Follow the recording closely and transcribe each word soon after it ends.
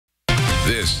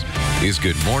This is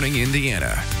Good Morning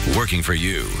Indiana, working for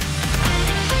you.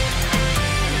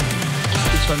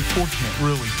 It's unfortunate,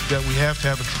 really, that we have to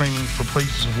have a training for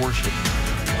places of worship,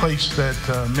 a place that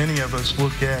many of us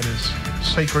look at as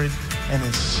sacred and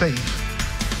as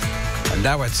safe. And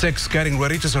now at 6, getting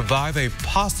ready to survive a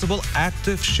possible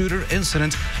active shooter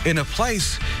incident in a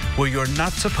place where you're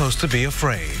not supposed to be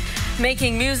afraid.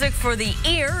 Making music for the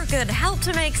ear could help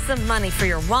to make some money for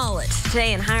your wallet.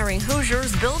 Today in Hiring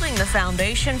Hoosiers, building the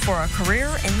foundation for a career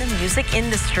in the music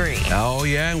industry. Oh,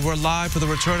 yeah, and we're live for the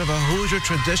return of a Hoosier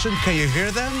tradition. Can you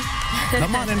hear them?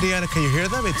 Come on, Indiana, can you hear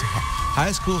them? It's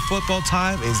high school football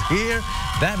time is here.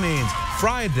 That means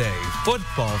Friday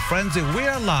Football Frenzy. We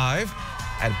are live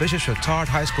at Bishop Chatard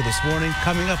High School this morning.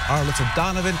 Coming up, Arlissa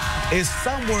Donovan is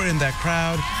somewhere in that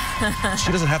crowd.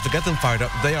 She doesn't have to get them fired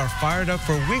up. They are fired up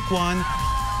for week 1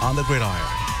 on the gridiron.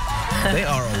 They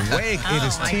are awake. It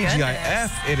is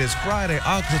TGIF. It is Friday,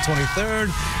 August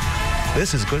 23rd.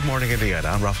 This is Good Morning Indiana.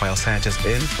 I'm Rafael Sanchez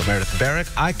in for Meredith Barrick.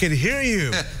 I can hear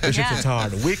you, Bishop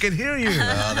Chatard. We can hear you.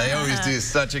 They always do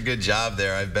such a good job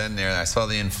there. I've been there. I saw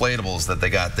the inflatables that they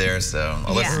got there. So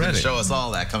Alyssa's going to show us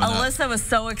all that coming up. Alyssa was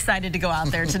so excited to go out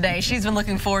there today. She's been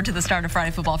looking forward to the start of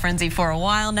Friday Football Frenzy for a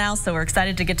while now, so we're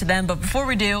excited to get to them. But before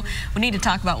we do, we need to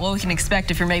talk about what we can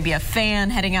expect if you're maybe a fan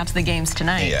heading out to the games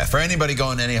tonight. Yeah, for anybody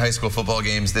going to any high school football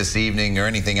games this evening or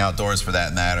anything outdoors for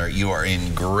that matter, you are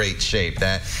in great shape.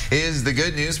 That is the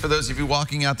good news for those of you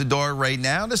walking out the door right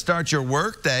now to start your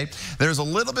work day. There's a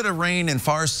little bit of rain in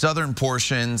far southern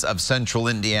portions of central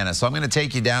Indiana, so I'm going to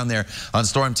take you down there on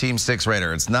Storm Team 6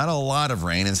 radar. It's not a lot of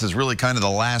rain. This is really kind of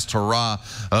the last hurrah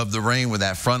of the rain with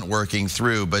that front working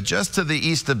through, but just to the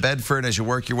east of Bedford as you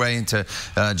work your way into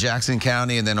Jackson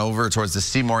County and then over towards the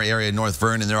Seymour area, North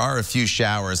Vernon, there are a few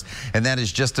showers, and that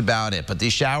is just about it. But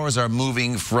these showers are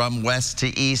moving from west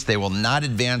to east. They will not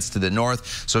advance to the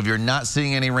north, so if you're not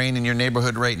seeing any rain in your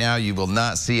neighborhood right now, you will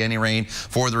not see any rain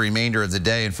for the remainder of the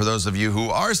day. And for those of you who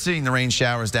are seeing the rain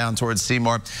showers down towards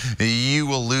Seymour, you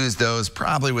will lose those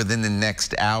probably within the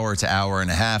next hour to hour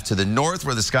and a half. To the north,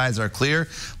 where the skies are clear,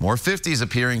 more 50s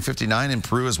appearing, 59 in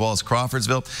Peru as well as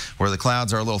Crawfordsville, where the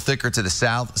clouds are a little thicker to the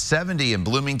south. 70 in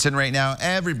Bloomington right now.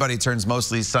 Everybody turns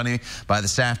mostly sunny by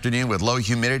this afternoon with low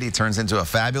humidity. Turns into a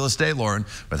fabulous day, Lauren,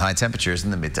 with high temperatures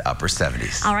in the mid to upper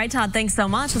 70s. All right, Todd, thanks so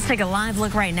much. Let's take a live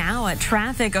look right now at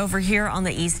traffic over here on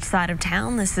the east side of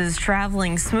town. This is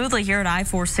traveling smoothly here at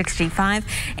I-465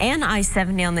 and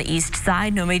I-70 on the east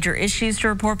side. No major issues to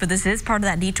report, but this is part of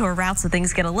that detour route, so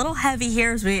things get a little heavy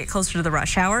here as we get closer to the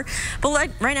rush hour.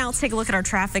 But right now, let's take a look at our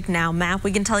traffic now map.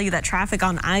 We can tell you that traffic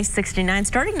on I-69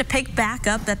 starting to pick back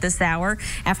up at this hour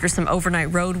after some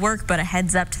overnight road work, but a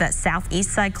heads up to that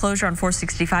southeast side closure on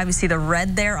 465. You see the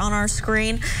red there on our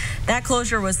screen. That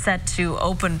closure was set to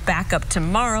open back up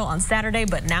tomorrow on Saturday,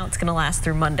 but now it's going to last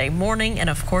through Monday morning, and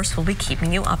of course, we'll be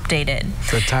keeping you updated.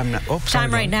 The time now.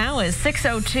 Time right now is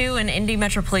 6:02, and Indy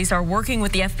Metro Police are working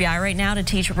with the FBI right now to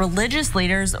teach religious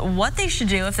leaders what they should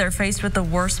do if they're faced with the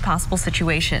worst possible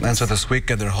situations. And so this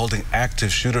weekend, they're holding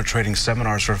active shooter training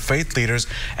seminars for faith leaders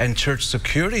and church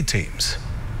security teams.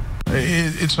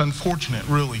 It's unfortunate,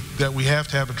 really, that we have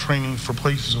to have a training for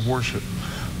places of worship,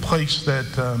 a place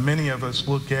that many of us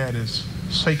look at as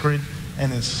sacred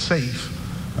and as safe.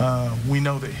 We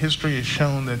know that history has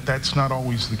shown that that's not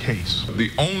always the case.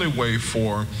 The only way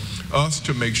for us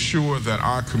to make sure that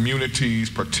our communities,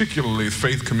 particularly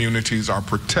faith communities, are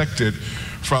protected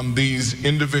from these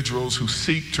individuals who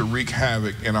seek to wreak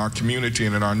havoc in our community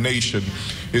and in our nation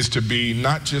is to be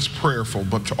not just prayerful,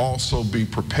 but to also be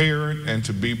prepared and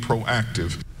to be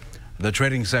proactive. The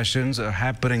training sessions are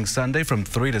happening Sunday from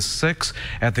 3 to 6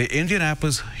 at the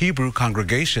Indianapolis Hebrew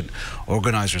Congregation.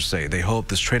 Organizers say they hope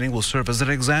this training will serve as an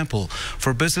example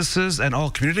for businesses and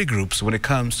all community groups when it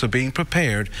comes to being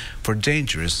prepared for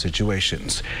dangerous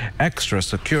situations. Extra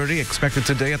security expected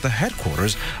today at the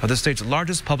headquarters of the state's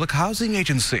largest public housing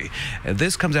agency. And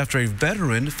this comes after a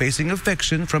veteran facing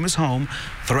eviction from his home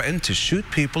threatened to shoot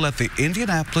people at the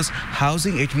Indianapolis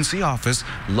Housing Agency office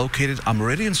located on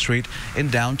Meridian Street in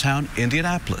downtown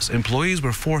Indianapolis. Employees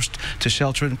were forced to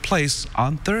shelter in place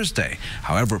on Thursday.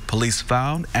 However, police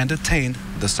found and detained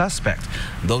the suspect.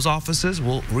 Those offices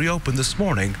will reopen this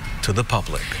morning to the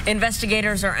public.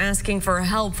 Investigators are asking for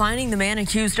help finding the man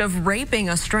accused of raping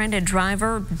a stranded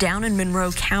driver down in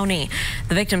Monroe County.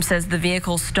 The victim says the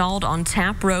vehicle stalled on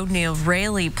Tapp Road near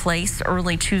Raleigh Place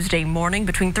early Tuesday morning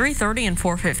between 3:30 and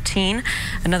 4:15.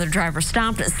 Another driver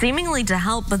stopped seemingly to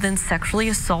help, but then sexually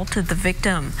assaulted the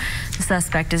victim. The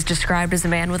suspect is described described as a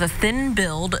man with a thin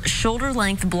build,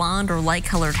 shoulder-length blonde or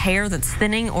light-colored hair that's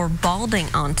thinning or balding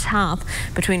on top,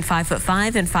 between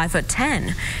 5'5" and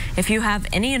 5'10". If you have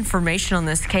any information on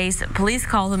this case, please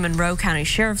call the Monroe County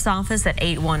Sheriff's Office at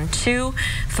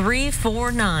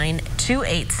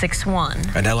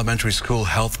 812-349-2861. An elementary school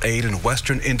health aide in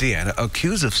western Indiana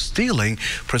accused of stealing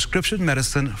prescription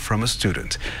medicine from a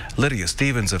student. Lydia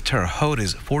Stevens of Terre Haute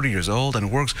is 40 years old and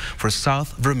works for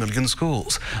South Vermillion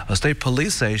Schools. State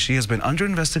police say she has been under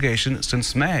investigation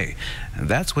since May. And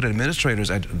that's when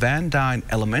administrators at Van Dyne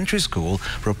Elementary School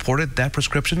reported that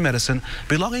prescription medicine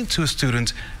belonging to a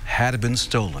student had been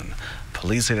stolen.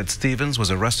 Police say that Stevens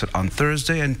was arrested on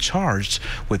Thursday and charged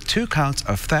with 2 counts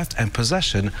of theft and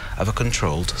possession of a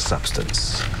controlled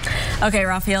substance. Okay,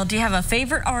 Raphael, do you have a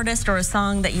favorite artist or a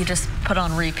song that you just put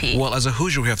on repeat? Well, as a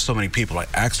Hoosier, we have so many people,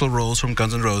 like Axl Rose from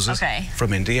Guns N' Roses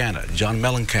from Indiana, John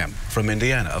Mellencamp from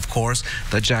Indiana, of course,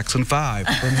 the Jackson 5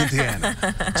 from Indiana.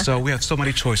 So we have so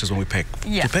many choices when we pick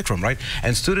to pick from, right?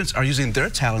 And students are using their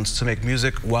talents to make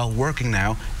music while working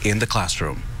now in the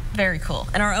classroom. Very cool.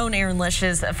 And our own Aaron Lish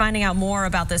is finding out more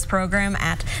about this program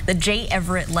at the J.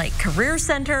 Everett Light Career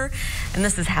Center. And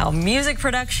this is how music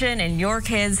production and your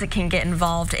kids can get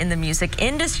involved in the music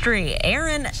industry.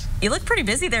 Aaron, you look pretty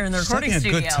busy there in the recording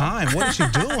studio. Having a good time. What is she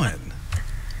doing?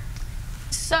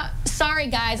 Sorry,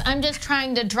 guys. I'm just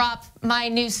trying to drop my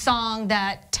new song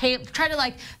that try to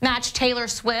like match Taylor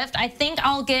Swift. I think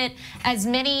I'll get as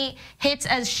many hits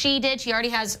as she did. She already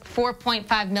has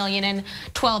 4.5 million in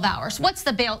 12 hours. What's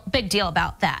the big deal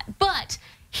about that? But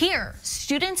here,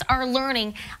 students are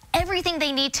learning everything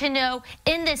they need to know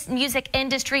in this music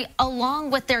industry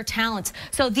along with their talents.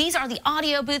 So these are the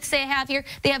audio booths they have here.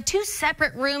 They have 2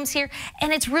 separate rooms here,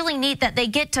 and it's really neat that they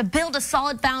get to build a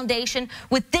solid foundation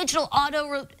with digital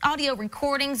audio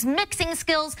recordings, mixing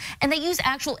skills, and they use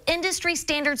actual industry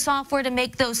standard software to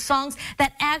make those songs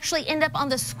that actually end up on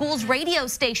the school's radio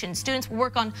station. Students will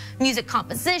work on music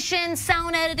composition,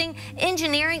 sound editing,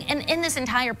 engineering, and in this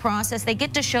entire process, they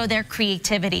get to show their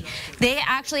creativity. They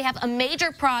actually have a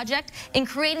major project in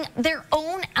creating their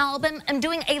own album and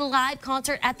doing a live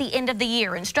concert at the end of the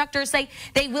year. Instructors say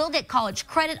they will get college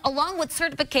credit along with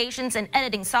certifications in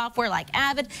editing software like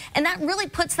Avid, and that really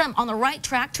puts them on the right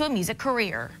track to a music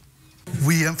career.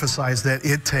 We emphasize that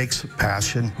it takes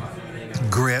passion,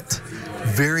 grit,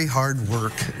 very hard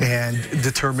work, and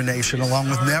determination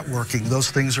along with networking. Those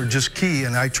things are just key,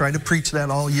 and I try to preach that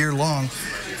all year long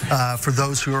for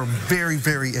those who are very,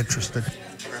 very interested.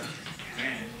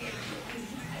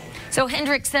 So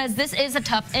Hendrick says this is a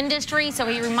tough industry, so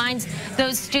he reminds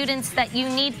those students that you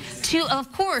need to, of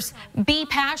course, be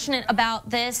passionate about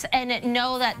this and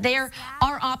know that there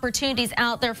are opportunities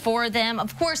out there for them.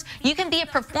 Of course, you can be a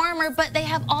performer, but they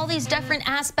have all these different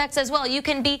aspects as well. You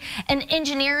can be an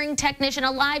engineering technician,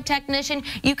 a live technician.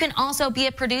 You can also be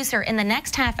a producer. In the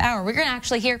next half hour, we're going to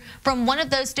actually hear from one of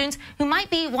those students who might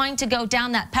be wanting to go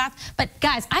down that path. But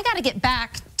guys, I got to get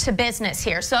back to business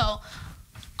here. So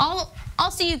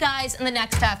I'll see you guys in the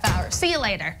next half hour. See you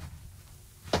later.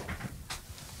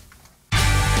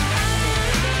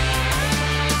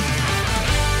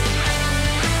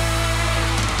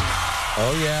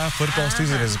 Oh yeah, football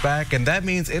season is back, and that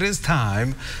means it is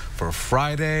time for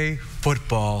Friday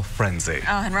Football Frenzy.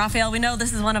 Oh, and Raphael, we know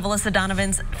this is one of Alyssa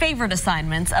Donovan's favorite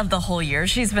assignments of the whole year.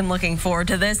 She's been looking forward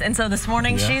to this, and so this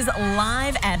morning she's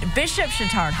live at Bishop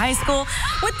Chatard High School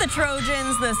with the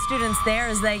Trojans, the students there,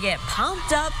 as they get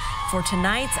pumped up for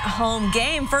tonight's home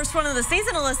game. First one of the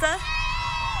season, Alyssa.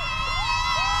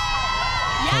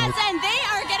 Yes, and they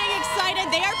are getting excited.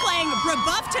 They are playing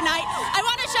Brebeuf tonight. I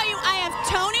want to show you, I have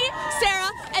Tony,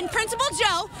 Sarah, and Principal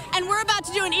Joe, and we're about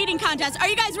to do an eating contest. Are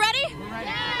you guys ready?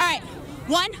 All right,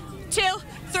 1, 2,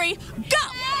 3, go!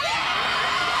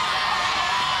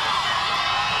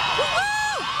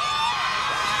 Woo-hoo!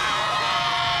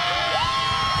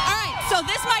 All right, so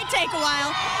this might take a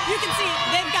while. You can see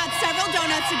they've got several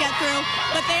donuts to get through,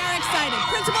 but they are excited.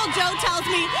 Principal Joe tells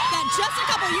me that just a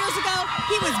couple years ago,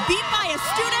 he was beat by a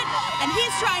student, and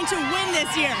he's trying to win this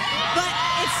year. But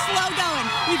it's slow going.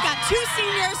 We've got 2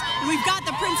 seniors, we've got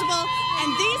the principal, and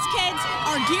these kids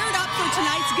are geared up for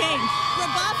tonight's game.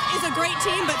 Brebeuf is a great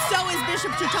team, but so is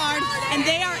Bishop Chatard, and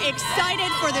they are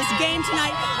excited for this game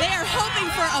tonight. They are hoping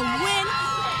for a win.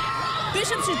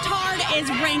 Bishop Chatard is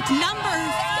ranked number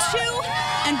 2,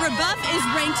 and Brebeuf is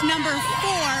ranked number 4.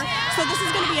 So this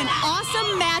is going to be an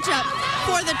awesome matchup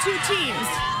for the 2 teams.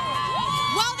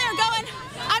 While they're going,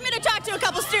 I'm going to talk to a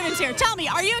couple students here. Tell me,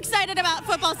 are you excited about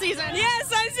football season?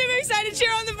 Yes, I'm super excited to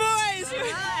cheer on the boys.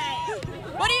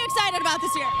 What are you excited about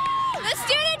this year? The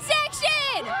student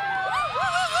section.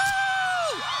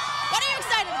 What are you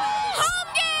excited about? Home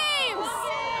game.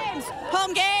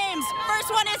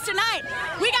 one is tonight.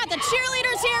 We got the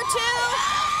cheerleaders here too.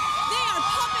 They are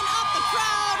pumping up the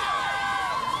crowd.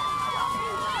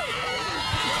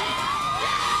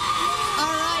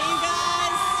 All right, you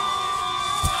guys.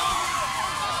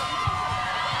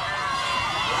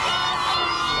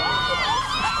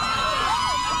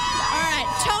 All right,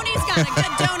 Tony's got a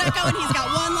good donut going. He's got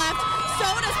one left. So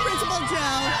does Principal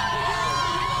Joe.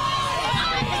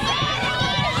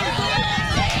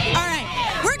 All right,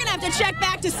 we're going to have to check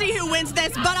back to see who wins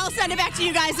this, but I'll send it back to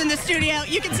you guys in the studio.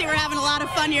 You can see we're having a lot of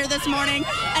fun here this morning.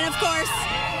 And, of course,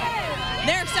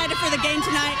 they're excited for the game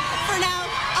tonight. For now,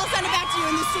 I'll send it back to you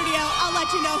in the studio. I'll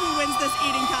let you know who wins this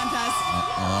eating contest.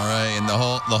 All right, and the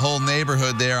whole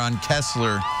neighborhood there on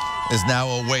Kessler is now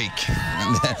awake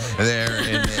there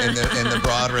in the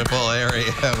Broad Ripple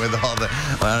area with all the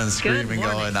loud and screaming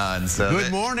going on. So Good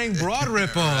morning, Broad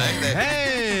Ripple.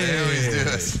 Hey! They always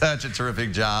do such a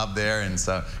terrific job there, and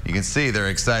so you can see they're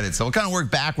excited. So we'll kind of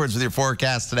work backwards with your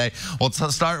forecast today. We'll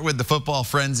start with the football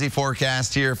frenzy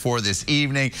forecast here for this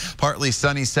evening. Partly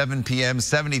sunny, 7 p.m.,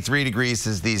 73 degrees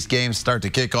as these games start to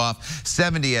kick off,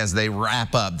 70 as they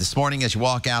wrap up. This morning as you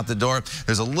walk out the door,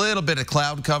 there's a little bit of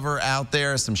cloud cover out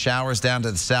there, some showers down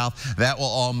to the south. That will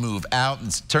all move out.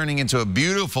 It's turning into a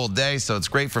beautiful day, so it's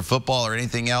great for football or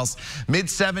anything else.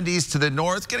 Mid-70s to the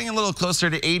north, getting a little closer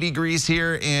to 80 degrees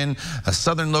here in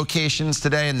southern locations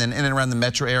today, and then in and around the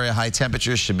metro area, high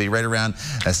temperatures should be right around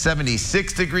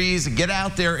 76 degrees. Get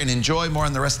out there and enjoy more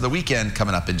on the rest of the weekend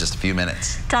coming up in just a few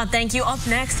minutes. Todd, thank you. Up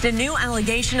next, a new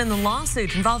allegation in the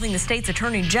lawsuit involving the state's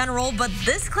attorney general, but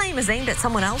this claim is aimed at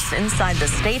someone else inside the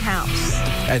State House.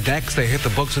 And next, they hit the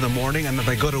books in the morning and then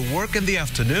they go to work in the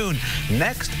afternoon.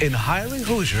 Next, in Hiring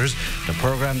Hoosiers, the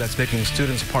program that's making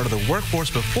students part of the workforce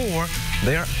before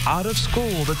they are out of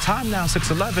school. The time now,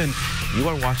 6:11. You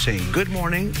are watching Good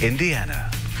Morning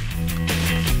Indiana.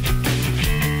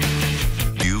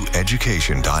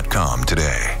 ViewEducation.com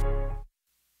today.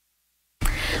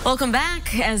 Welcome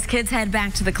back. As kids head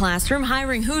back to the classroom,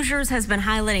 Hiring Hoosiers has been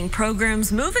highlighting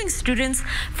programs moving students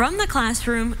from the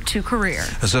classroom to career.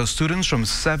 So students from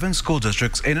 7 school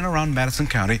districts in and around Madison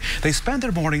County, they spend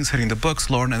their mornings hitting the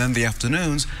books, Lauren, and then the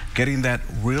afternoons getting that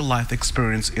real-life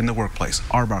experience in the workplace.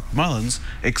 R. Mark Mullins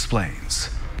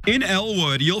explains. In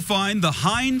Elwood, you'll find the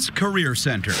Heinz Career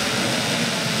Center.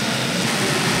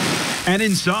 And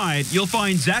inside, you'll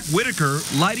find Zach Whitaker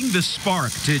lighting the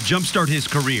spark to jumpstart his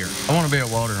career. I want to be a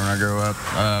welder when I grow up.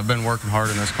 I've been working hard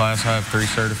in this class. I have 3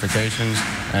 certifications,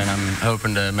 and I'm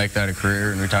hoping to make that a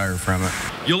career and retire from it.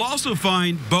 You'll also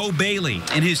find Bo Bailey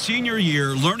in his senior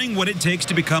year learning what it takes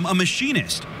to become a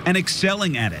machinist and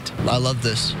excelling at it. I love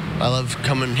this. I love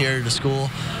coming here to school.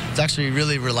 It's actually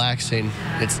really relaxing.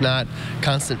 It's not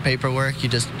constant paperwork. You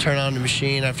just turn on the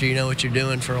machine after you know what you're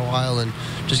doing for a while and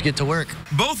just get to work.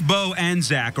 Both Bo and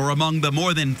Zach are among the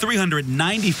more than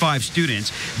 395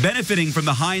 students benefiting from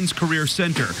the Heinz Career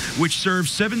Center, which serves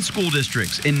 7 school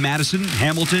districts in Madison,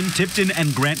 Hamilton, Tipton,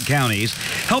 and Grant counties,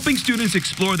 helping students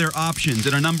explore their options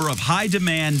in a number of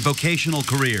high-demand vocational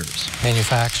careers.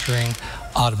 Manufacturing,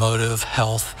 automotive,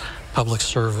 health, public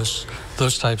service,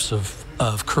 those types of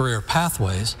career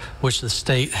pathways, which the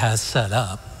state has set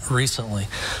up recently.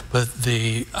 But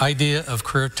the idea of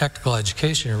career technical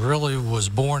education really was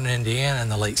born in Indiana in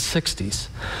the late 60s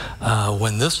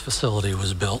when this facility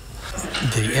was built.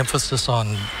 The emphasis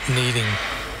on needing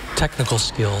technical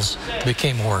skills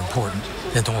became more important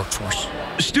in the workforce.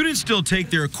 Students still take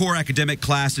their core academic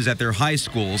classes at their high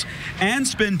schools and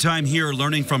spend time here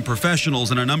learning from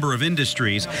professionals in a number of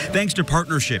industries, thanks to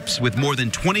partnerships with more than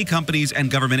 20 companies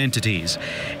and government entities.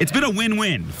 It's been a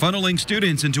win-win, funneling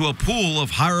students into a pool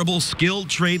of hireable skilled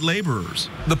trade laborers.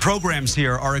 The programs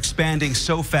here are expanding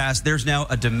so fast, there's now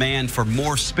a demand for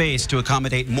more space to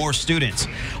accommodate more students.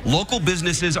 Local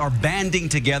businesses are banding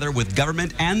together with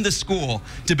government and the school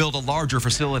to build a larger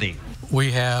facility.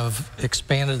 We have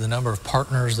expanded the number of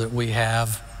partners that we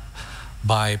have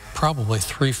by probably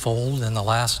 3-fold in the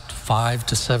last 5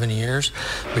 to 7 years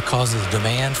because the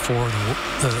demand for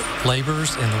the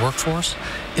laborers in the workforce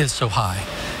is so high.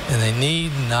 And they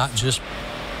need not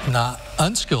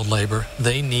unskilled labor,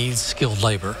 they need skilled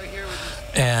labor.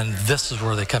 And this is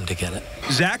where they come to get it.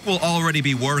 Zach will already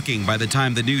be working by the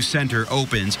time the new center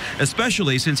opens,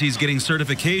 especially since he's getting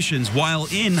certifications while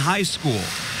in high school.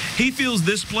 He feels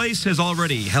this place has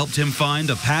already helped him find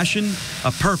a passion,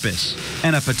 a purpose,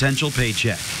 and a potential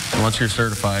paycheck. Once you're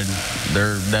certified,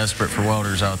 they're desperate for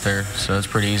welders out there, so it's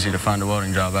pretty easy to find a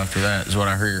welding job after that, is what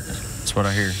I hear. That's what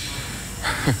I hear.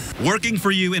 Working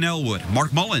for you in Elwood,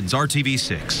 Mark Mullins,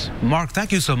 RTV6. Mark,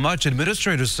 thank you so much.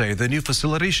 Administrators say the new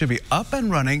facility should be up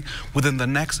and running within the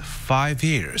next 5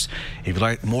 years. If you'd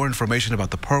like more information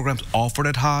about the programs offered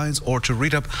at Hines or to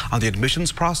read up on the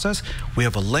admissions process, we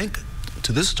have a link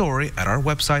to this story at our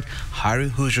website,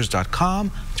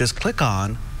 hiringhoosiers.com. Just click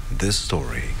on this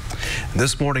story.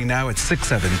 This morning now at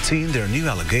 6:17, there are new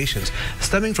allegations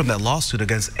stemming from that lawsuit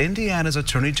against Indiana's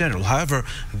Attorney General. However,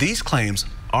 these claims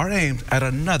are aimed at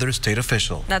another state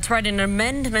official. That's right. An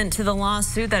amendment to the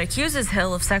lawsuit that accuses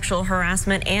Hill of sexual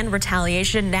harassment and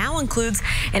retaliation now includes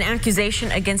an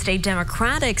accusation against a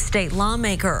Democratic state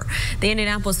lawmaker. The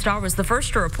Indianapolis Star was the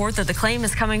first to report that the claim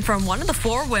is coming from one of the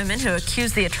 4 women who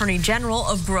accused the Attorney General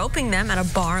of groping them at a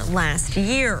bar last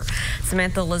year.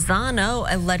 Samantha Lozano,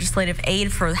 a legislative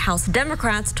aide for House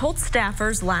Democrats, told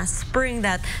staffers last spring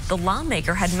that the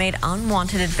lawmaker had made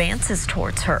unwanted advances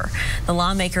towards her. The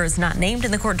lawmaker is not named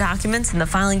in the court documents, and the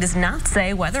filing does not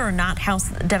say whether or not House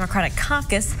Democratic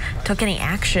caucus took any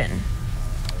action.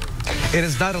 It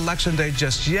is not election day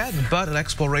just yet, but at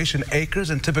Exploration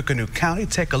Acres in Tippecanoe County,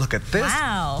 take a look at this.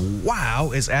 Wow.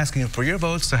 Wow is asking for your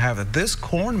votes to have this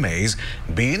corn maze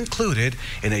be included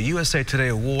in a USA Today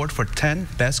award for 10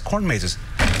 best corn mazes.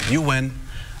 You win.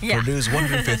 Yeah. Purdue's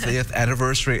 150th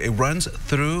anniversary. It runs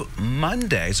through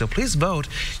Monday, so please vote.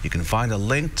 You can find a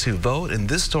link to vote in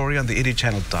this story on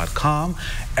theindychannel.com.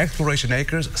 Exploration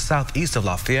Acres, southeast of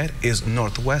Lafayette, is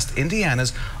Northwest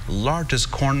Indiana's largest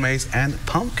corn maze and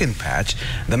pumpkin patch.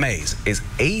 The maze is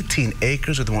 18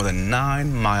 acres with more than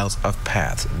 9 miles of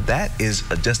paths. That is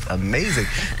just amazing.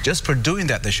 Just for doing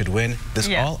that, they should win. This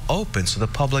all opens to the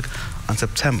public on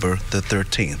September the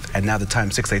 13th. And now the time,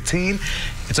 6:18.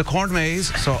 It's a corn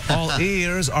maze, so all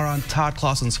ears are on Todd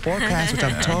Clausen's forecast, which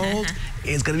I'm told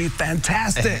is going to be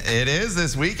fantastic. It is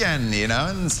this weekend, you know,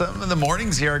 and some of the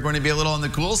mornings here are going to be a little on the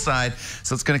cool side,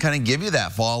 so it's going to kind of give you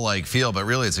that fall-like feel, but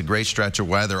really it's a great stretch of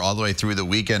weather all the way through the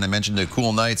weekend. I mentioned the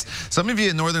cool nights. Some of you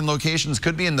in northern locations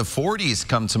could be in the 40s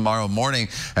come tomorrow morning,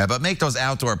 but make those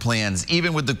outdoor plans.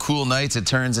 Even with the cool nights, it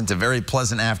turns into very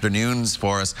pleasant afternoons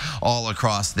for us all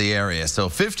across the area. So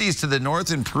 50s to the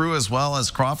north in Peru as well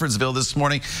as Crawfordsville this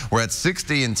morning. We're at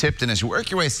 60 in Tipton. As you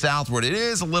work your way southward, it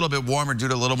is a little bit warmer due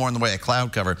to a little more in the way of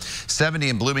cloud cover. 70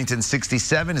 in Bloomington,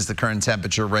 67 is the current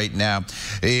temperature right now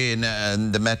in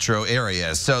the metro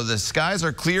area. So the skies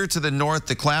are clear to the north.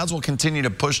 The clouds will continue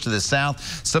to push to the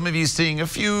south. Some of you seeing a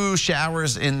few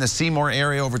showers in the Seymour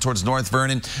area over towards North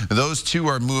Vernon. Those two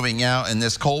are moving out, and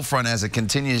this cold front, as it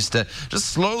continues to just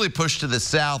slowly push to the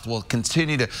south, will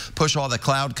continue to push all the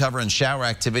cloud cover and shower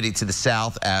activity to the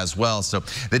south as well. So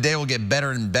the day will get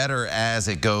better and better as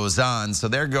it goes on. So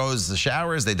there goes the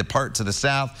showers. They depart to the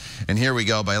south, and here we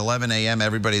go. By 11 a.m.,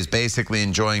 everybody's basically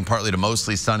enjoying partly to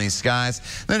mostly sunny skies.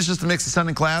 Then it's just a mix of sun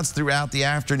and clouds throughout the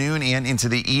afternoon and into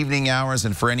the evening hours.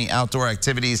 And for any outdoor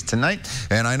activities tonight,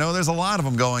 and I know there's a lot of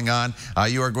them going on,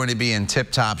 you are going to be in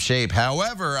tip-top shape.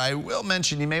 However, I will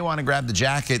mention you may want to grab the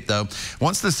jacket, though.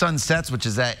 Once the sun sets, which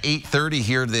is at 8:30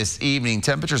 here this evening,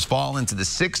 temperatures fall into the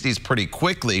 60s pretty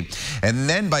quickly. And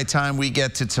then by the time we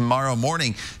get to tomorrow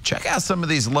morning, check out some of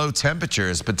these low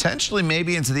temperatures, potentially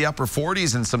maybe into the upper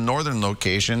 40s in some northern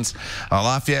locations.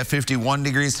 Lafayette 51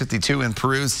 degrees, 52 in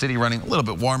Peru City, running a little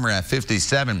bit warmer at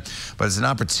 57. But it's an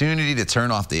opportunity to turn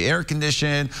off the air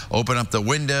condition, open up the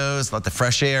windows, let the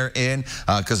fresh air in,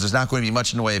 because there's not going to be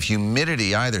much in the way of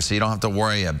humidity either, so you don't have to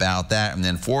worry about that. And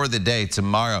then for the day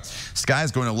tomorrow, sky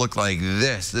is going to look like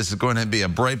this. This is going to be a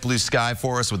bright blue sky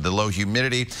for us with the low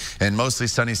humidity and mostly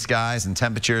sunny skies and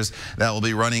temperatures that will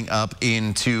be running up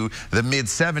into the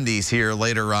mid-70s here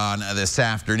later on this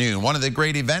afternoon. One of the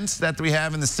great events that we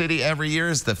have in the city every year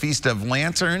is the Feast of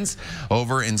Lanterns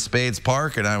over in Spades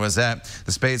Park, and I was at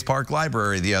the Spades Park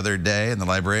Library the other day, and the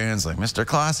librarian's like, Mr.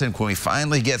 Clausen, can we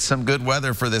finally get some good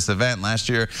weather for this event? Last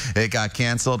year it got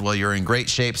canceled. Well, you're in great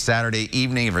shape Saturday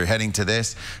evening if you're heading to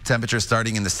this. Temperatures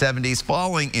starting in the 70s,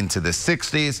 falling into the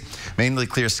 60s. Mainly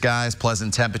clear skies,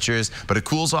 pleasant temperatures, but it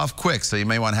cools off quick, so you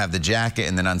may want to have the jacket.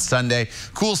 And then on Sunday,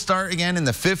 cool start again in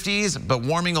the 50s, but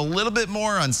warming a little bit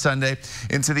more on Sunday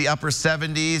into the upper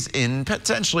 70s, in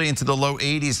potentially into the low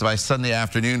 80s by Sunday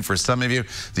afternoon for some of you.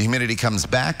 The humidity comes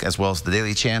back, as well as the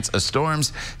daily chance of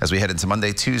storms as we head into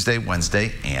Monday, Tuesday,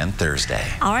 Wednesday, and Thursday.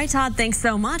 All right, Todd, thanks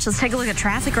so much. Let's take a look at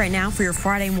traffic right now for your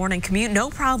Friday morning commute. No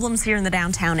problems here in the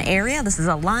downtown area. This is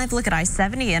a live look at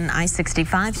I-70 and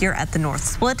I-65 here at the North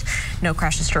Split. No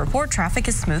crashes to report. Traffic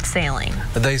is smooth sailing.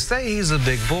 They say he's a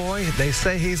big boy. They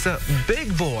say he's a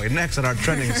big boy. Next on our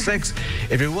Trending 6,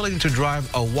 if you're willing to drive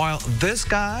a while, this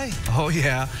guy, oh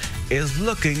yeah, is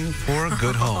looking for a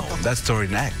good home. That story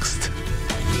next.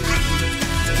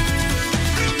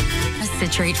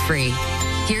 citrate-free.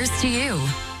 Here's to you.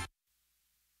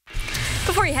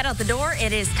 Before you head out the door,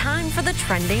 it is time for the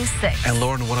Trending 6. And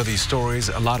Lauren, one of these stories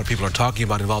a lot of people are talking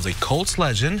about involves a Colts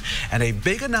legend and a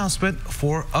big announcement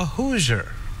for a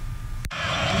Hoosier.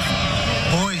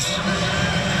 Boys,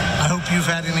 I hope you've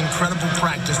had an incredible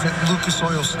practice at Lucas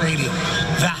Oil Stadium,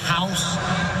 the house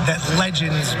that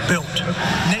legends built.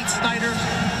 Nate Snyder,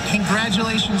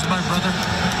 congratulations, my brother.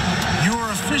 You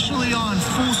are officially on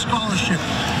full scholarship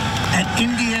at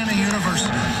Indiana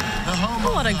University.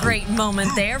 What a great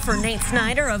moment there for Nate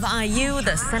Snyder of IU.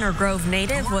 The Center Grove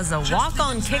native was a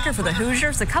walk-on kicker for the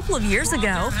Hoosiers a couple of years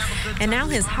ago, and now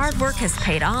his hard work has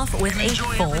paid off with a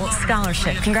full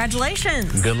scholarship.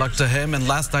 Congratulations. Good luck to him. And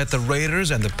last night, the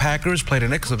Raiders and the Packers played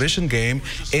an exhibition game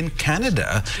in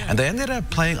Canada, and they ended up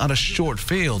playing on a short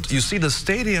field. You see, the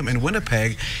stadium in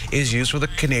Winnipeg is used for the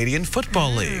Canadian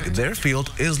Football League. Their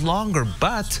field is longer,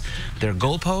 but their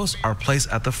goalposts are placed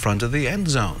at the front of the end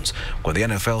zones. Where the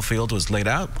NFL field was laid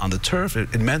out on the turf,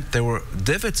 it meant there were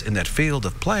divots in that field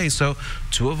of play. So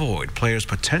to avoid players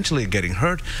potentially getting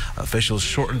hurt, officials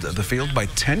shortened the field by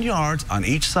 10 yards on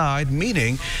each side,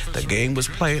 meaning the game was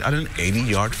played on an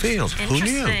 80-yard field. Who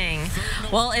knew?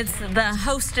 Well, it's the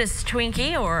Hostess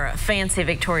Twinkie or Fancy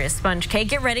Victoria Sponge Cake.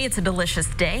 Get ready, it's a delicious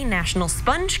day, National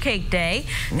Sponge Cake Day.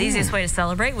 The easiest way to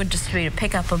celebrate would just be to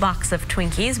pick up a box of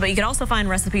Twinkies, but you can also find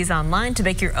recipes online to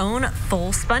bake your own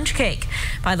full sponge cake.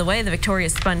 By the way, the Victoria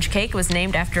Sponge Cake was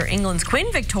named after England's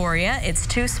Queen Victoria. It's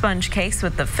 2 sponge cakes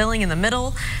with the filling in the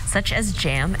middle, such as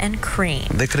jam and cream.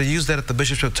 They could have used that at the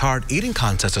Bishop's Tart eating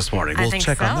contest this morning. We'll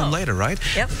check on them later, right?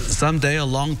 Yep. Someday, a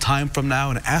long time from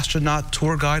now, an astronaut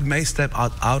tour guide may step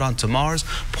out onto Mars,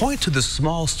 point to the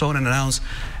small stone and announce,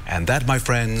 and that, my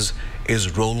friends,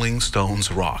 is Rolling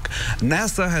Stones rock.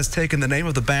 NASA has taken the name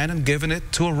of the band and given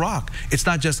it to a rock. It's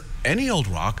not just any old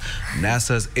rock.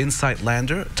 NASA's InSight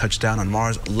lander touched down on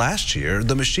Mars last year.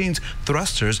 The machine's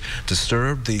thrusters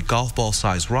disturbed the golf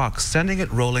ball-sized rock, sending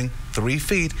it rolling 3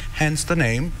 feet, hence the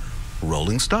name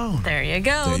Rolling Stone. There you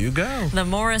go. There you go. The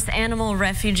Morris Animal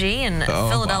Refugee in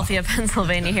Philadelphia,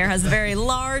 Pennsylvania here has a very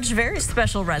large, very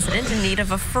special resident in need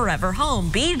of a forever home.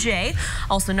 BJ,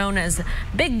 also known as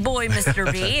Big Boy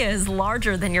Mr. B, is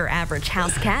larger than your average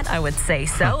house cat, I would say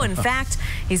so. In fact,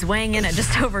 he's weighing in at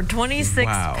just over 26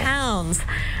 pounds.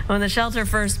 When the shelter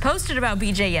first posted about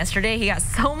BJ yesterday, he got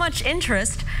so much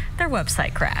interest, their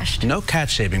website crashed. No cat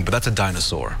shaving, but that's a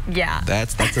dinosaur. Yeah.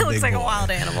 That's a big boy. It looks like a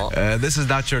wild animal. This is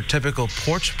not your typical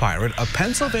porch pirate. A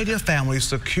Pennsylvania family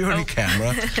security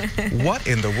camera. What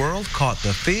in the world caught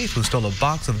the thief who stole a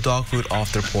box of dog food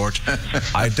off their porch?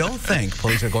 I don't think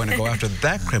police are going to go after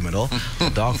that criminal. The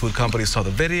dog food company saw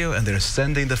the video and they're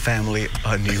sending the family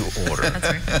a new order. That's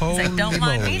right. It's like, don't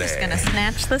mind me, just gonna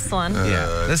snatch this one.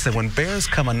 Yeah. Listen, when bears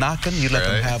come a-knocking, you let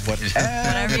them have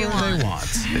whatever you they want.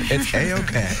 It's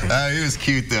A-okay. He was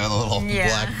cute, though, the little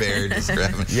black bear just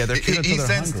grabbing. Yeah, they're cute until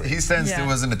they're hungry. He sensed it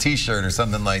wasn't a T-shirt or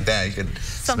something like that. You could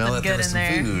smell that there was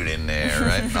some food in there,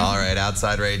 right? All right,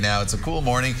 outside right now, it's a cool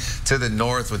morning to the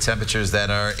north with temperatures that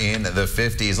are in the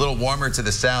 50s. A little warmer to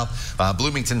the south.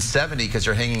 Bloomington 70 because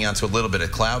you're hanging on to a little bit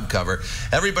of cloud cover.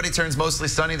 Everybody turns mostly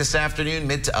sunny this afternoon,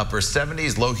 mid to upper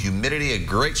 70s, low humidity, a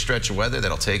great stretch of weather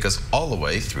that'll take us all the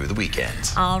way through the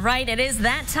weekend. All right, it is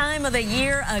that time of the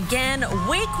year again,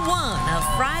 week 1 of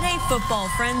Friday Football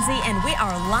Frenzy, and we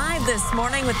are live this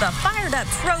morning with the fired up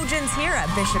Trojans here at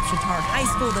Bishop Chatard High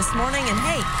School this morning. And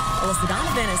hey, Alyssa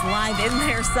Donovan is live in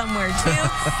there somewhere too,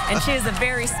 and she has a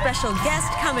very special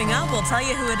guest coming up. We'll tell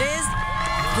you who it is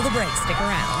after the break. Stick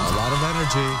around. A lot of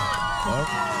energy.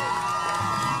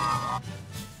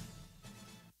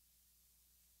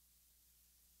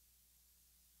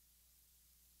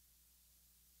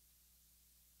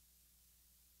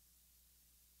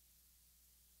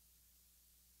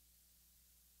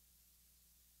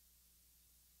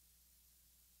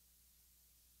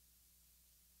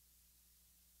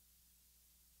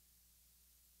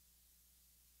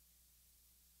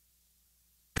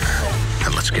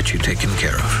 Let's get you taken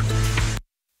care of.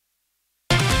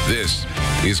 This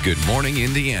is Good Morning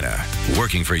Indiana,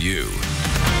 working for you.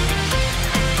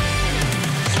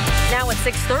 Now at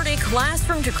 6:30,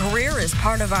 Classroom to Career is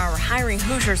part of our Hiring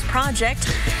Hoosiers project,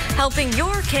 helping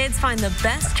your kids find the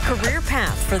best career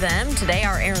path for them. Today,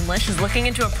 our Aaron Lish is looking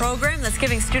into a program that's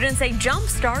giving students a jump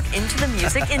start into the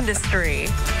music industry.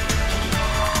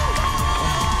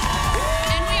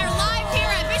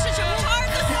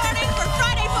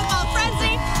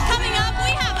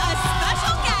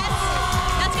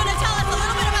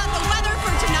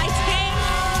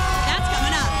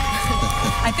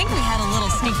 I think we had a little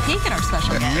sneak peek at our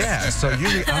special guest. Yeah, so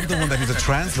usually I'm the one that needs a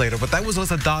translator, but that was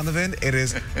Alyssa Donovan. It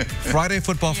is Friday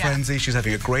Football Frenzy. She's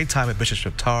having a great time at Bishop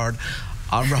Chatard.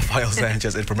 I'm Rafael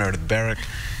Sanchez in for Meredith Barrick.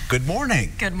 Good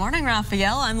morning. Good morning,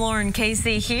 Rafael. I'm Lauren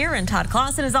Casey here, and Todd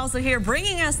Clausen is also here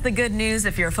bringing us the good news.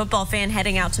 If you're a football fan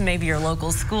heading out to maybe your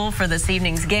local school for this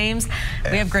evening's games,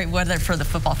 we have great weather for the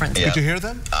football frenzy. Did you hear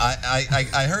them?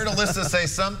 I heard Alyssa say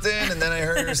something, and then I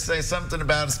heard her say something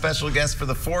about a special guest for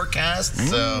the forecast.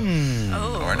 So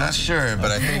we're not sure,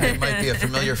 but I think it might be a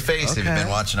familiar face if you've been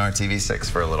watching RTV6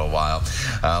 for a little while.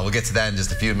 We'll get to that in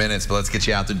just a few minutes, but let's get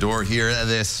you out the door here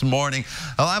this morning.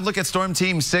 A live look at Storm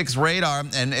Team 6 radar,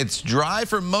 and it's dry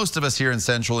for most of us here in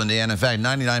central Indiana. In fact,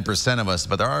 99% of us,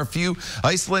 but there are a few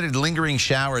isolated lingering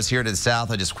showers here to the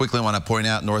south. I just quickly want to point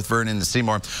out North Vernon to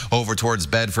Seymour over towards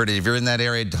Bedford. If you're in that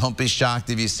area, don't be shocked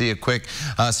if you see a quick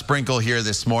sprinkle here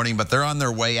this morning, but they're on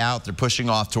their way out. They're pushing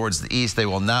off towards the east. They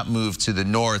will not move to the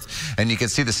north, and you can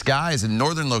see the skies in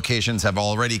northern locations have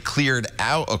already cleared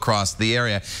out across the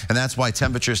area, and that's why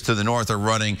temperatures to the north are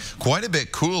running quite a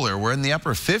bit cooler. We're in the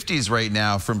upper 50s right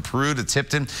now from Peru to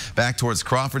Tipton, back towards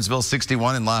Crawfordsville,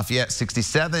 61 in Lafayette,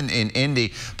 67 in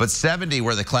Indy, but 70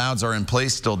 where the clouds are in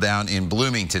place still down in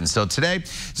Bloomington. So today,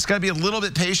 just got to be a little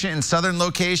bit patient in southern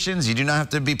locations. You do not have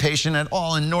to be patient at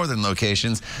all in northern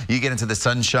locations. You get into the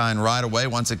sunshine right away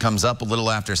once it comes up a little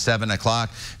after 7 o'clock.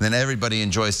 And then everybody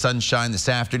enjoys sunshine this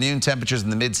afternoon. Temperatures in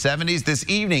the mid-70s. This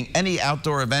evening, any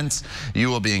outdoor events, you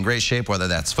will be in great shape, whether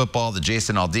that's football, the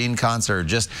Jason Aldean concert, or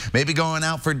just maybe going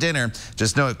out for dinner.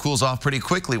 Just know it cools off pretty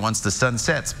quickly once the sun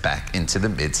sets back into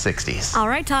the mid-60s. All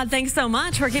right, Todd, thanks so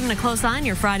much. We're keeping a close eye on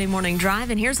your Friday morning drive,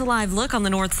 and here's a live look on the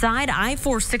north side.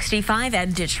 I-465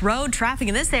 at Ditch Road. Traffic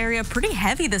in this area pretty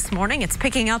heavy this morning. It's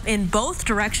picking up in both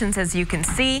directions, as you can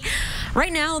see.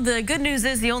 Right now, the good news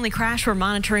is the only crash we're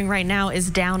monitoring right now is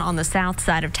down on the south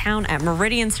side of town at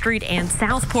Meridian Street and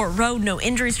Southport Road. No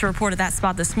injuries to report at that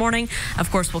spot this morning.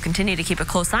 Of course, we'll continue to keep a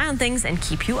close eye on things and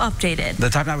keep you updated. The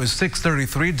time now is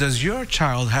 6:33. Does your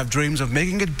child have dreams of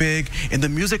making it big in the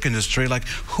music industry? Like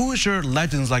Hoosier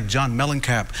legends like John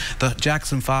Mellencamp, the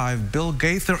Jackson 5, Bill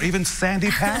Gaither, or even Sandy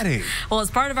Patty? Well, as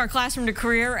part of our Classroom to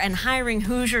Career and Hiring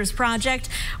Hoosiers project,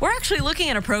 we're actually looking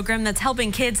at a program that's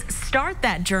helping kids start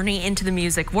that journey into the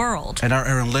music world. And our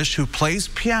Aaron Lish, who plays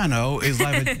piano, is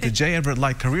live at the J. Everett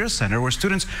Light Career Center, where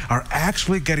students are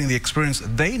actually getting the experience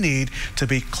they need to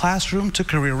be classroom to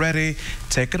career ready.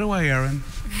 Take it away, Aaron.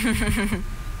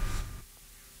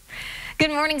 Good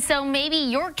morning. So maybe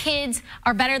your kids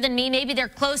are better than me. Maybe they're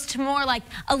close to more like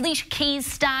Alicia Keys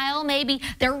style. Maybe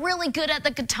they're really good at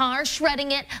the guitar,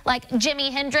 shredding it like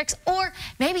Jimi Hendrix. Or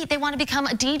maybe they want to become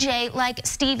a DJ like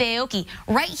Steve Aoki.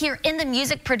 Right here in the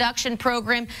music production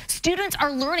program, students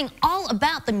are learning all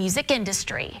about the music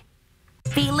industry.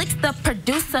 Felix, the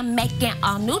producer, making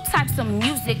all new types of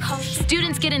music.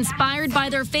 Students get inspired by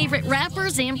their favorite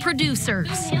rappers and producers.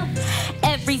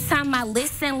 Every time I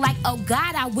listen, like, oh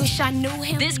God, I wish I knew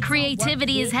him. This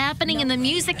creativity is happening in the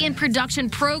music and production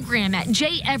program at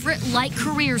J. Everett Light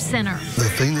Career Center. The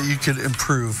thing that you could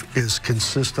improve is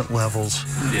consistent levels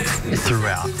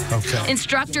throughout. Okay.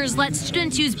 Instructors let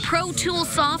students use Pro Tools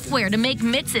software to make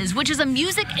mixes, which is a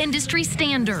music industry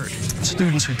standard.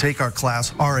 Students who take our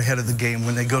class are ahead of the game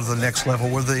when they go to the next level,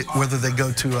 whether they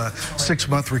go to a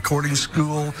 6-month recording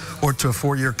school or to a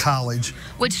 4-year college.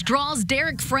 Which draws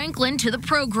Derek Franklin to the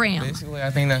program. Basically,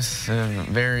 I think that's a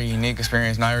very unique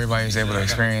experience. Not everybody's able to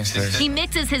experience this. He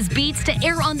mixes his beats to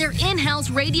air on their in-house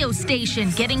radio station,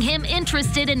 getting him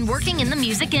interested in working in the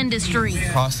music industry.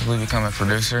 Possibly become a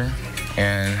producer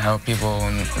and help people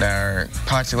that are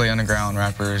practically underground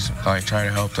rappers, like try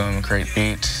to help them create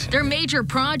beats. Their major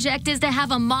project is to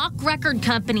have a mock record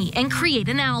company and create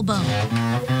an album.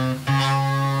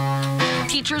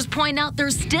 Teachers point out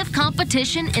there's stiff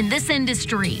competition in this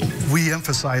industry. We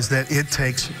emphasize that it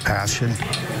takes passion,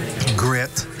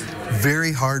 grit,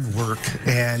 very hard work,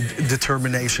 and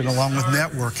determination, along with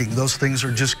networking. Those things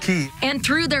are just key. And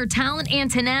through their talent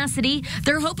and tenacity,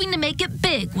 they're hoping to make it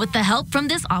big with the help from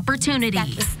this opportunity. Got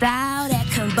the style that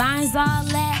combines all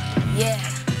that,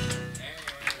 yeah.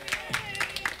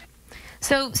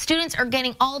 So students are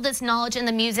getting all this knowledge in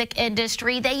the music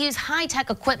industry. They use high-tech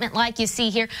equipment like you see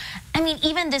here. I mean,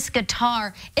 even this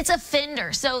guitar, it's a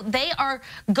Fender. So they are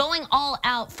going all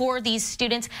out for these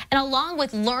students. And along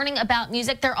with learning about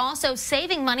music, they're also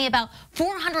saving money, about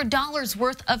 $400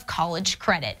 worth of college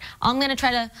credit. I'm going to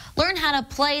try to learn how to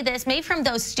play this, maybe from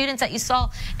those students that you saw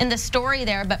in the story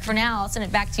there. But for now, I'll send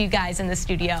it back to you guys in the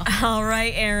studio. All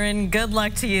right, Aaron, good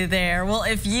luck to you there. Well,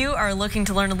 if you are looking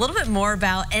to learn a little bit more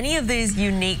about any of these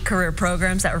unique career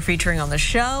programs that we're featuring on the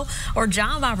show or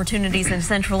job opportunities in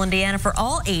Central Indiana for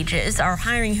all ages, our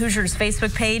Hiring Hoosiers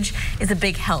Facebook page is a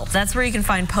big help. That's where you can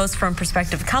find posts from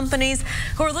prospective companies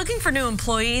who are looking for new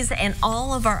employees and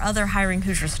all of our other Hiring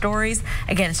Hoosiers stories.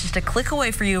 Again, it's just a click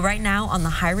away for you right now on the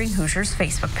Hiring Hoosiers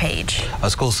Facebook page. A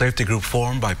school safety group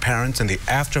formed by parents in the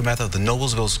aftermath of the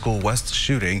Noblesville School West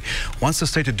shooting wants the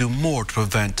state to do more to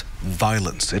prevent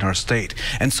violence in our state.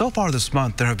 And so far this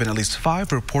month, there have been at least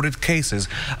 5 reported cases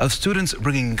of students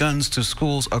bringing guns to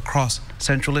schools across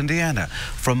Central Indiana,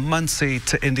 from Muncie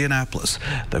to Indianapolis.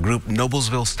 The group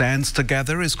Noblesville Stands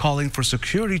Together is calling for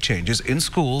security changes in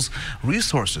schools,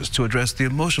 resources to address the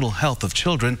emotional health of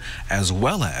children, as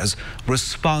well as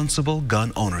responsible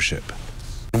gun ownership.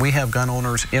 We have gun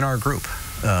owners in our group,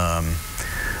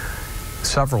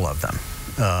 several of them.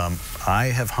 I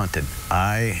have hunted.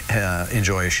 I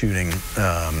enjoy shooting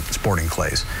sporting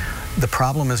clays. The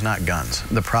problem is not guns.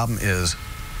 The problem is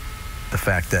the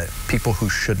fact that people who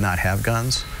should not have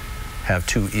guns have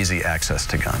too easy access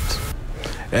to guns.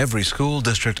 Every school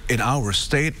district in our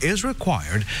state is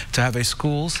required to have a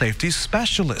school safety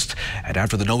specialist. And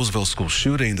after the Noblesville school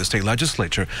shooting, the state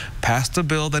legislature passed a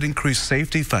bill that increased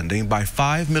safety funding by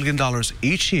 $5 million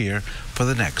each year for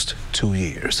the next 2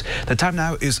 years. The time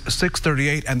now is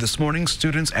 6:38, and this morning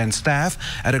students and staff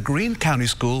at a Greene County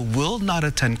school will not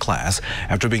attend class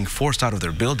after being forced out of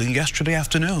their building yesterday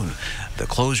afternoon. The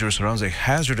closure surrounds a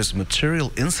hazardous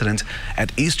material incident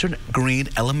at Eastern Greene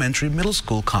Elementary Middle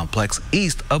School complex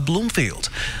east of Bloomfield.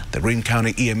 The Greene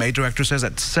County EMA director says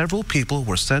that several people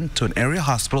were sent to an area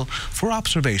hospital for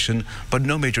observation, but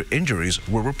no major injuries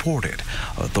were reported.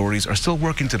 Authorities are still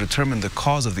working to determine the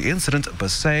cause of the incident,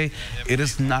 but say it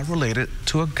is not related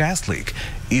to a gas leak.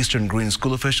 Eastern Greene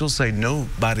school officials say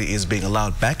nobody is being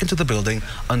allowed back into the building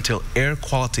until air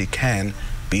quality can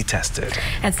be tested.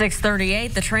 At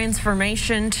 6:38, the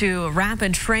transformation to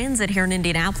rapid transit here in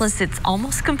Indianapolis, it's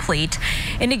almost complete.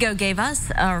 Indigo gave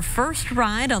us our first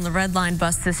ride on the Red Line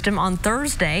bus system on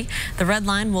Thursday. The Red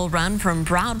Line will run from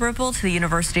Broad Ripple to the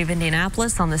University of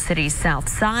Indianapolis on the city's south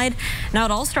side. Now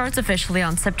it all starts officially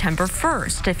on September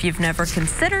 1st. If you've never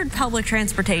considered public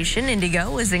transportation,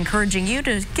 Indigo is encouraging you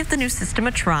to give the new system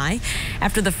a try.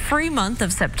 After the free month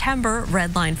of September,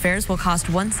 Red Line fares will cost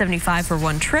 $175 for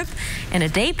one trip, and a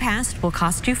day pass will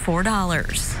cost you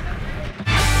 $4.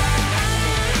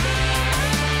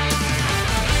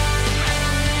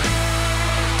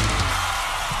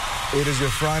 It is your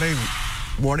Friday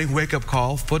morning wake-up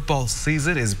call. Football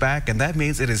season is back, and that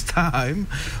means it is time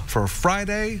for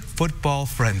Friday Football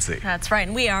Frenzy. That's right,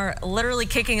 and we are literally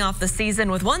kicking off the season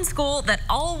with one school that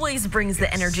always brings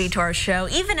the energy to our show,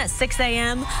 even at 6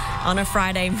 a.m. on a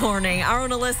Friday morning. Our own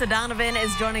Alyssa Donovan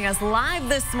is joining us live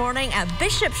this morning at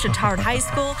Bishop Chatard High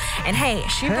School, and hey,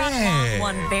 she brought along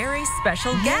one very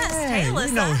special guest. Hey, Alyssa.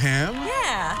 We know him.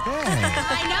 Yeah.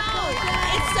 I know.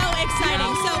 It's so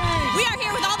exciting. So we are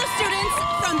here with all the students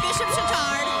from Bishop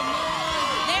Chatard.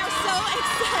 They are so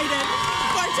excited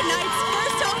for tonight's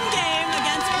first home game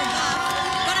against Brebeuf.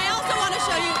 But I also want to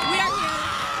show you, we are here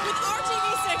with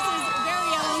RTV6's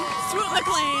very own Swoop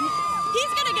McLean.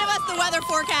 He's going to give us the weather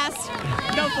forecast.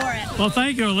 Go for it. Well,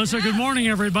 thank you, Alyssa. Good morning,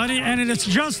 everybody. And it's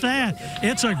just that.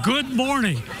 It's a good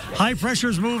morning. High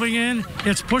pressure's moving in.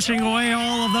 It's pushing away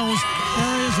all of those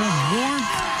areas of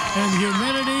warmth and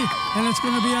humidity, and it's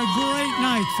going to be a great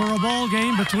night for a ball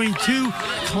game between two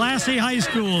classy high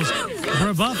schools,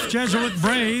 Brebeuf Jesuit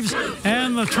Braves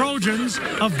and the Trojans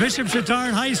of Bishop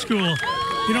Chatard High School.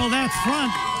 You know, that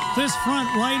front, this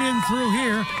front right in through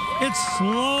here, it's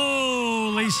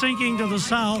slowly sinking to the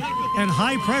south, and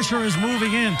high pressure is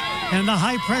moving in, and the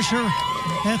high pressure,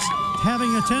 that's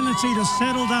having a tendency to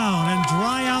settle down and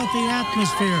dry out the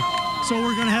atmosphere. So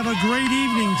we're going to have a great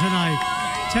evening tonight.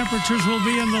 Temperatures will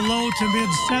be in the low to mid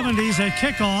 70s at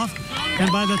kickoff, and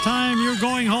by the time you're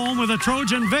going home with a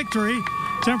Trojan victory,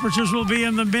 temperatures will be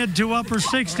in the mid to upper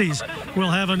 60s. We'll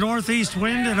have a northeast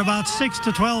wind at about 6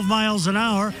 to 12 miles an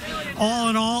hour. All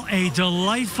in all, a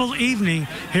delightful evening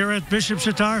here at Bishop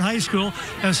Chatard High School,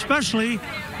 especially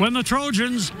when the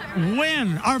Trojans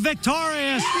win, are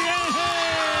victorious. Yay!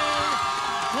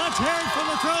 Let's hear it for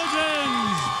the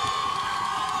Trojans.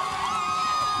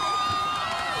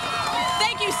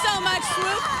 Thank you so much,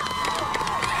 Swoop.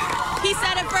 He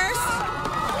said it first.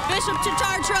 Bishop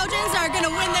Chatard Trojans are going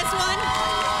to win this one.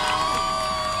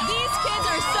 These kids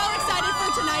are so excited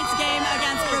for tonight's game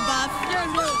against Brebeuf.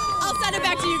 I'll send it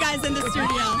back to you guys in the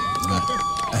studio.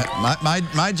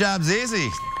 My job's easy.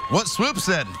 What Swoop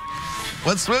said.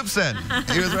 what Swoop said.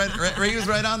 He was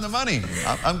right on the money.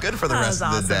 I'm good for the rest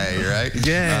of the day, right?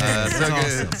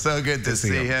 Yeah. So good to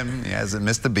see him. He hasn't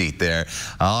missed a beat there.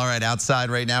 All right, outside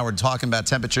right now, we're talking about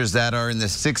temperatures that are in the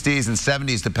 60s and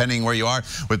 70s, depending where you are,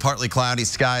 with partly cloudy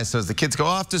skies. So as the kids go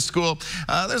off to school,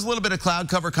 there's a little bit of cloud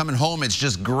cover coming home. It's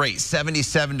just great.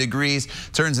 77 degrees.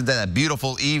 Turns into that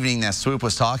beautiful evening that Swoop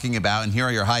was talking about. And here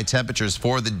are your high temperatures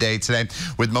for the day today,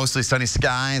 with mostly sunny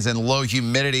skies and low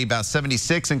humidity, about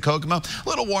 76 in Kokomo. A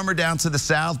little warmer down to the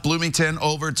south. Bloomington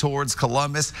over towards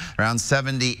Columbus, around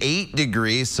 78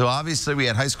 degrees. So obviously we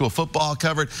had high school football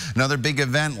covered. Another big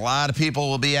event. A lot of people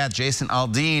will be at Jason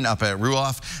Aldean up at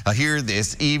Ruoff here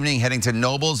this evening, heading to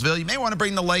Noblesville. You may want to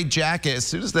bring the light jacket. As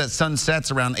soon as that sun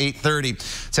sets around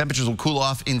 8:30, temperatures will cool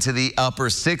off into the upper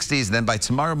 60s. And then by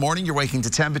tomorrow morning, you're waking to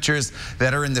temperatures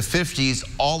that are in the 50s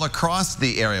all across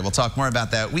the area. We'll talk more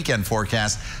about that weekend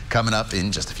forecast coming up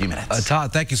in just a few minutes.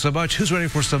 Todd, thank you so much. Who's ready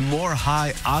for some more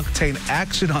high-octane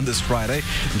action on this Friday?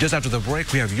 Just after the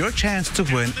break, we have your chance to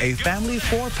win a family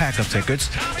 4-pack of tickets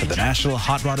to the National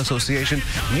Hot Rod Association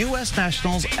U.S.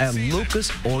 Nationals at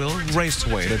Lucas Oil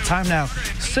Raceway. The time now,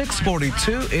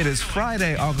 6:42. It is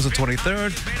Friday, August the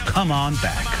 23rd. Come on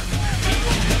back.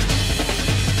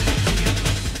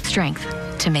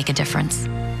 Strength to make a difference.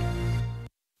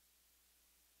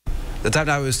 The time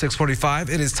now is 6:45.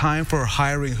 It is time for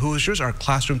Hiring Hoosiers. Our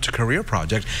Classroom to Career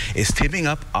project is teaming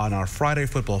up on our Friday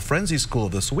Football Frenzy School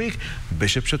this week,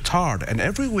 Bishop Chatard. And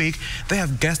every week, they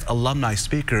have guest alumni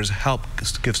speakers help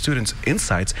give students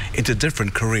insights into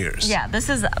different careers. Yeah, this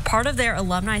is part of their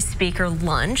alumni speaker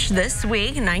lunch. This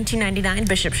week, 1999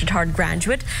 Bishop Chatard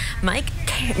graduate Matt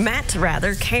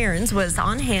Cairns was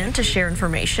on hand to share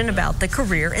information about the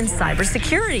career in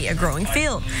cybersecurity, a growing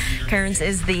field. Cairns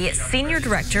is the Senior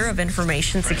Director of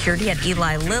Information Security at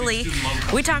Eli Lilly.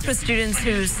 We talked with students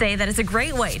who say that it's a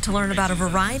great way to learn about a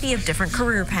variety of different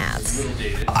career paths.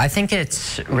 I think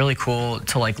it's really cool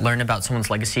to learn about someone's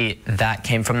legacy that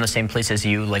came from the same place as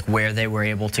you, where they were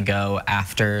able to go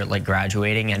after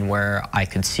graduating, and where I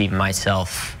could see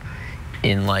myself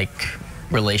in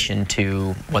relation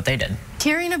to what they did.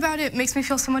 Hearing about it makes me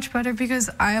feel so much better because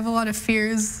I have a lot of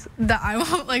fears that I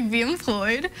won't be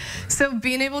employed. So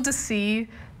being able to see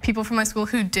people from my school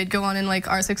who did go on and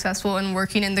are successful and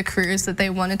working in the careers that they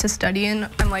wanted to study in,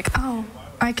 I'm like, oh,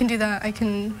 I can do that. I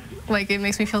can, it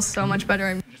makes me feel so much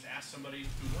better.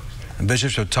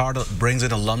 Bishop Chatard brings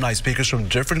in alumni speakers from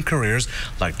different careers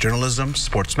like journalism,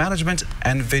 sports management,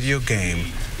 and video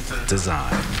game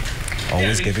design.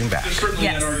 Always giving back.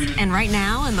 Yes, and right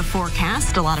now in the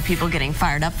forecast, a lot of people getting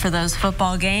fired up for those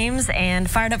football games and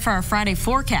fired up for our Friday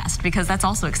forecast because that's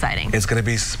also exciting. It's going to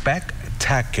be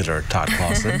spectacular, Todd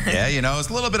Clausen. Yeah, it's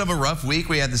a little bit of a rough week.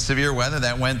 We had the severe weather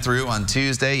that went through on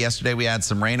Tuesday. Yesterday, we had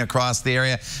some rain across the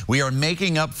area. We are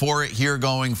making up for it here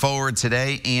going forward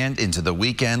today and into the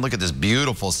weekend. Look at this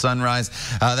beautiful sunrise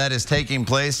that is taking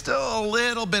place. Still a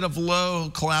little bit of low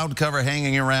cloud cover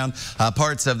hanging around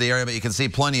parts of the area, but you can see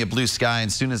plenty of blue sky. And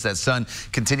as soon as that sun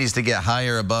continues to get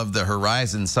higher above the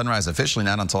horizon, sunrise officially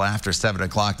not until after 7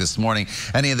 o'clock this morning.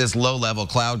 Any of this low-level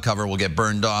cloud cover will get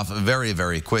burned off very,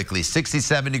 very quickly.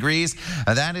 67 degrees.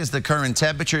 That is the current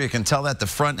temperature. You can tell that the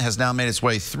front has now made its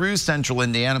way through central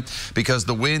Indiana because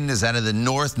the wind is out of the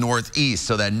northeast.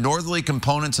 So that northerly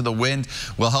component to the wind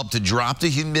will help to drop the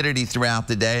humidity throughout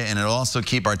the day, and it'll also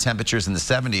keep our temperatures in the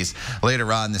 70s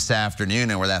later on this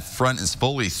afternoon. And where that front is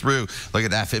fully through, look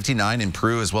at that, 59 in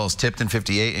Peru as well as Tipton,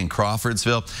 58 in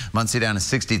Crawfordsville. Muncie down to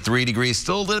 63 degrees.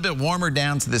 Still a little bit warmer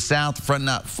down to the south. Front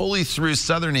not fully through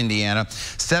southern Indiana.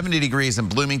 70 degrees in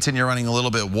Bloomington. You're running a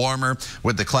little bit warmer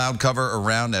with the cloud cover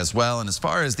around as well. And as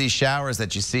far as these showers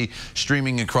that you see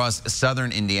streaming across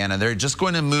southern Indiana, they're just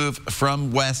going to move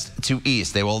from west to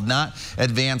east. They will not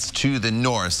advance to the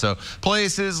north. So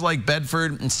places like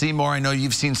Bedford and Seymour, I know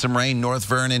you've seen some rain. North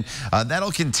Vernon,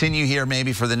 that'll continue here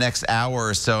maybe for the next hour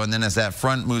or so. And then as that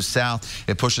front moves south,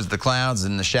 it pushes the clouds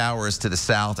and the showers to the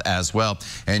south as well.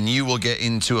 And you will get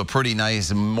into a pretty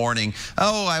nice morning.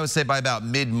 Oh, I would say by about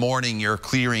mid-morning, you're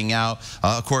clearing out.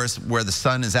 Of course, where the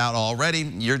sun is out already,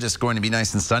 you're just going to be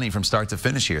nice and sunny from start to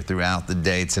finish here throughout the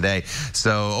day today.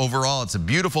 So overall, it's a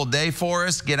beautiful day for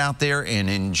us. Get out there and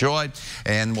enjoy.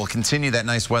 And we'll continue that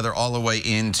nice weather all the way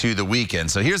into the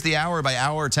weekend. So here's the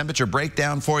hour-by-hour temperature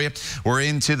breakdown for you. We're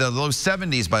into the low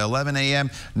 70s by 11 a.m.,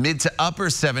 mid to upper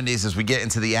 70s as we get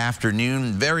into the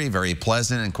afternoon. Very, very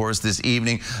pleasant. And of course, this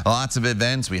evening, lots of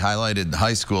events. We highlighted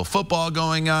high school football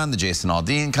going on, the Jason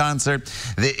Aldean concert.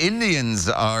 The Indians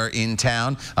are in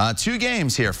town. 2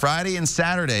 games here Friday Friday and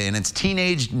Saturday, and it's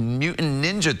Teenage Mutant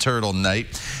Ninja Turtle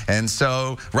night. And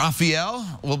so Raphael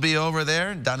will be over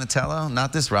there. Donatello,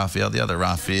 not this Raphael, the other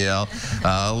Raphael.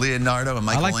 Leonardo and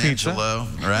Michelangelo,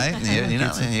 right? You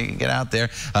know, you can get out there.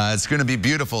 It's going to be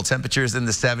beautiful. Temperatures in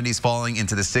the 70s, falling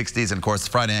into the 60s, and of course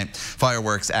Friday night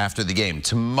fireworks after the game.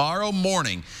 Tomorrow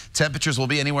morning, temperatures will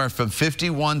be anywhere from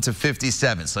 51 to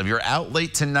 57. So if you're out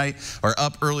late tonight or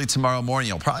up early tomorrow morning,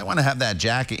 you'll probably want to have that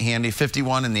jacket handy.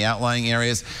 51 in the outlying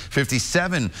areas.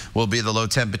 57 will be the low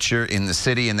temperature in the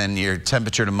city, and then your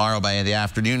temperature tomorrow by the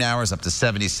afternoon hours up to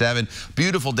 77.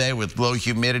 Beautiful day with low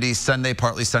humidity. Sunday,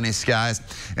 partly sunny skies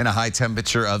and a high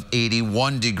temperature of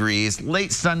 81 degrees.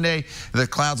 Late Sunday, the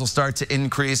clouds will start to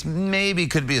increase. Maybe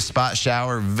could be a spot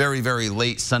shower very, very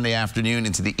late Sunday afternoon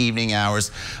into the evening hours,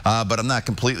 but I'm not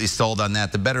completely sold on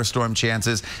that. The better storm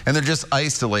chances, and they're just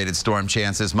isolated storm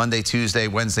chances, Monday, Tuesday,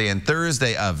 Wednesday, and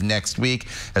Thursday of next week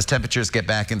as temperatures get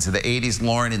back into the 80s,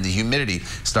 Lauren, and the humidity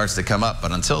starts to come up.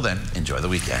 But until then, enjoy the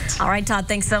weekend. All right, Todd,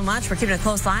 thanks so much. We're keeping a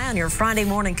close eye on your Friday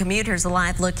morning commute. Here's a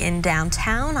live look in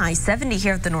downtown. I-70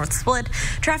 here at the North Split.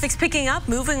 Traffic's picking up,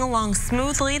 moving along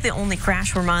smoothly. The only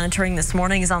crash we're monitoring this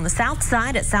morning is on the south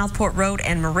side at Southport Road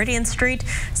and Meridian Street.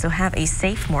 So have a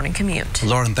safe morning commute.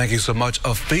 Lauren, thank you so much.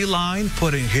 A feline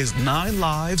putting his 9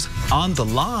 lives on the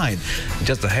line.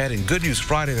 Just ahead in Good News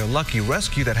Friday, the lucky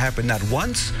rescue that happened not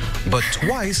once, but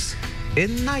twice in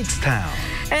Knightstown.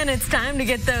 And it's time to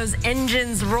get those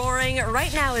engines roaring.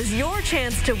 Right now is your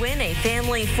chance to win a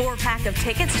family 4-pack of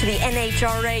tickets to the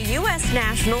NHRA U.S.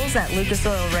 Nationals at Lucas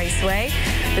Oil Raceway.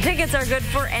 The tickets are good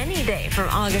for any day from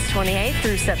August 28th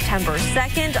through September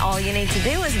 2nd. All you need to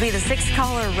do is be the 6th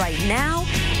caller right now.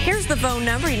 Here's the phone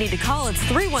number you need to call. It's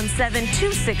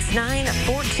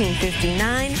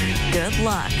 317-269-1459. Good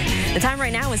luck. The time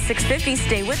right now is 6:50.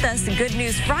 Stay with us. Good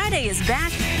News Friday is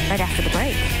back right after the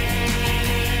break.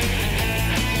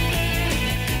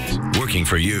 Working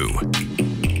for you.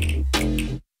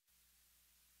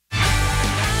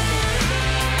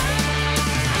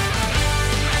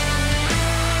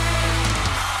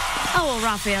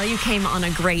 Raphael, you came on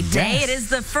a great day. Yes. It is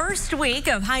the first week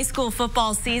of high school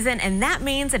football season, and that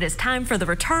means it is time for the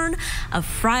return of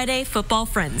Friday Football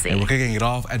Frenzy. And we're kicking it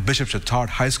off at Bishop Chatard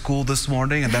High School this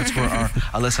morning, and that's where our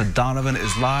Alyssa Donovan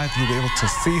is live. You'll be able to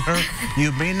see her.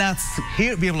 You may not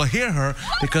be able to hear her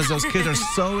because those kids are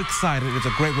so excited. It's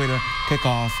a great way to kick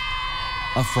off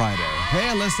a Friday. Hey,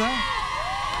 Alyssa.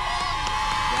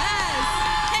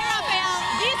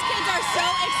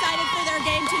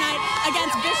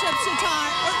 Against Bishop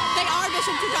Chatard, or they are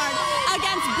Bishop Chatard,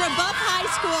 against Brebeuf High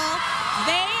School.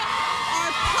 They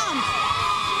are pumped.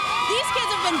 These kids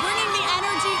have been bringing the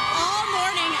energy all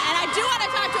morning, and I do want to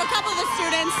talk to a couple of the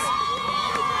students.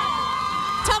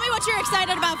 Tell me what you're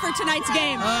excited about for tonight's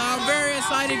game. I'm very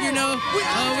excited, you know.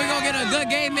 We're going to get a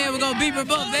good game, man. We're going to beat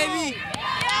Brebeuf, baby.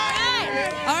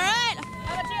 All right.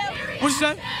 How about you? What you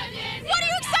say? What are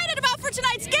you excited about for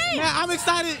tonight's game? Man, I'm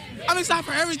excited. I'm excited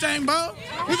for everything, bro.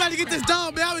 We about to get this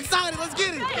done, man. I'm excited. Let's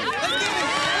get it. Let's get it.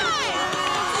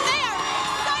 So they are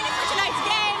excited for tonight's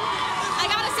game. I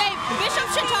got to say, Bishop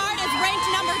Chatard is ranked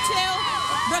number 2.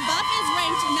 Brebeuf is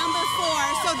ranked number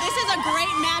 4. So this is a great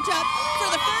matchup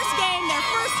for the first game, their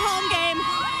first home game.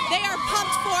 They are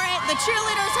pumped for it. The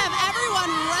cheerleaders have everyone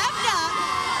revved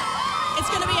up. It's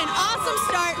going to be an awesome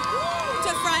start to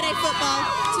Friday football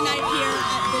tonight here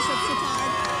at Bishop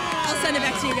Chatard. I'll send it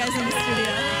back to you guys in the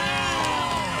studio.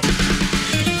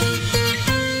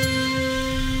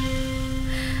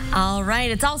 All right,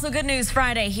 it's also Good News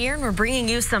Friday here, and we're bringing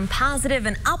you some positive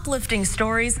and uplifting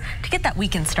stories to get that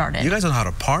weekend started. You guys know how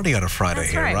to party on a Friday.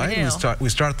 That's here, right? We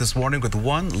start this morning with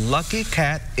one lucky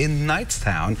cat in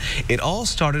Knightstown. It all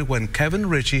started when Kevin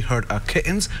Ritchie heard a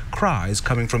kitten's cries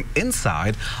coming from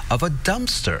inside of a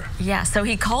dumpster. Yeah, so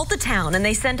he called the town, and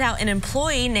they sent out an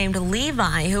employee named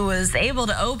Levi who was able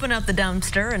to open up the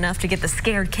dumpster enough to get the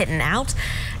scared kitten out.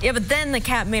 Yeah, but then the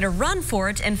cat made a run for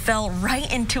it and fell right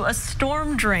into a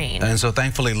storm drain. And so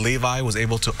thankfully Levi was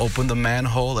able to open the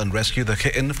manhole and rescue the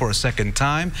kitten for a second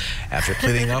time. After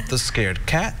cleaning up the scared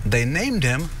cat, they named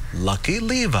him Lucky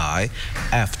Levi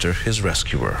after his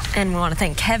rescuer. And we want to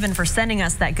thank Kevin for sending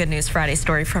us that Good News Friday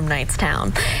story from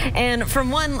Knightstown. And from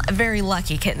one very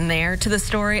lucky kitten there to the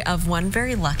story of one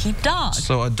very lucky dog.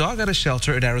 So a dog at a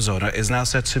shelter in Arizona is now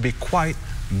said to be quite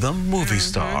the movie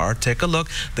star. Take a look.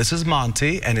 This is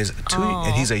Monty, and he's a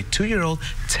 2-year-old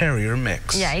terrier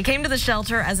mix. Yeah, he came to the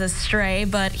shelter as a stray,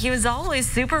 but he was always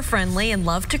super friendly and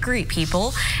loved to greet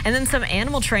people. And then some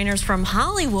animal trainers from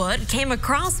Hollywood came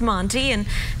across Monty and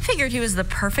figured he was the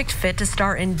perfect fit to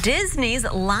star in Disney's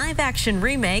live-action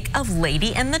remake of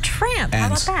Lady and the Tramp. How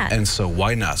about that? And so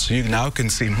why not? So you now can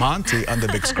see Monty on the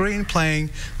big screen playing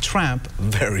Tramp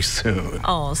very soon.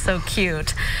 Oh, so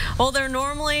cute. Well, they're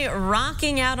normally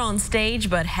rocking out on stage,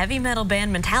 but heavy metal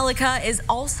band Metallica is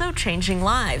also changing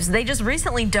lives. They just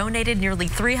recently donated nearly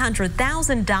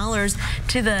 $300,000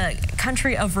 to the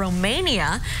country of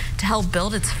Romania to help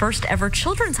build its first ever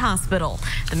children's hospital.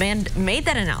 The band made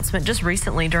that announcement just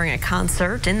recently during a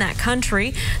concert in that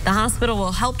country. The hospital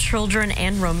will help children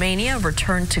in Romania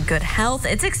return to good health.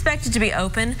 It's expected to be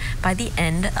open by the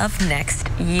end of next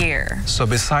year. So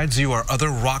besides you, our other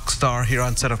rock star here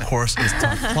on set, of course, is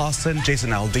Todd Clawson.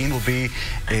 Jason Aldean will be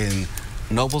in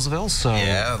Noblesville, so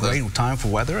great time for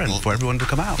weather and for everyone to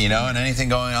come out. You know, and anything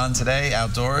going on today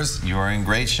outdoors, you are in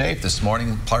great shape. This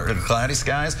morning, partly cloudy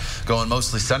skies, going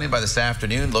mostly sunny by this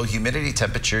afternoon. Low humidity,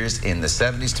 temperatures in the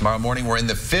 70s. Tomorrow morning, we're in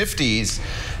the 50s,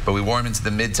 but we warm into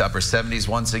the mid to upper 70s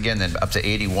once again, then up to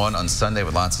 81 on Sunday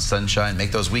with lots of sunshine.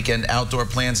 Make those weekend outdoor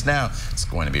plans now. It's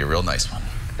going to be a real nice one.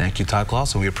 Thank you, Todd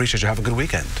Clawson. We appreciate you. Have a good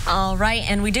weekend. All right,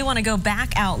 and we do want to go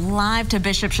back out live to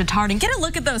Bishop Chatard and get a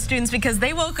look at those students because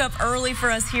they woke up early for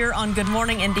us here on Good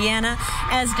Morning Indiana,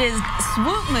 as did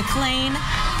Swoop McLean,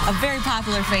 a very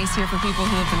popular face here for people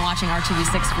who have been watching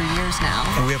RTV6 for years now.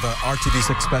 And we have an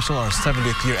RTV6 special, our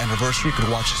 70th year anniversary. You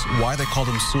can watch why they called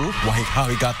him Swoop, how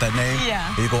he got that name. Yeah.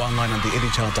 You go online on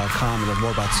theindychannel.com and learn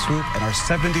more about Swoop and our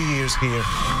 70 years here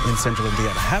in Central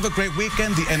Indiana. Have a great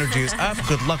weekend. The energy is up.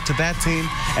 Good luck to that team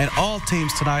and all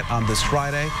teams tonight on this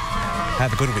Friday.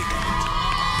 Have a good weekend.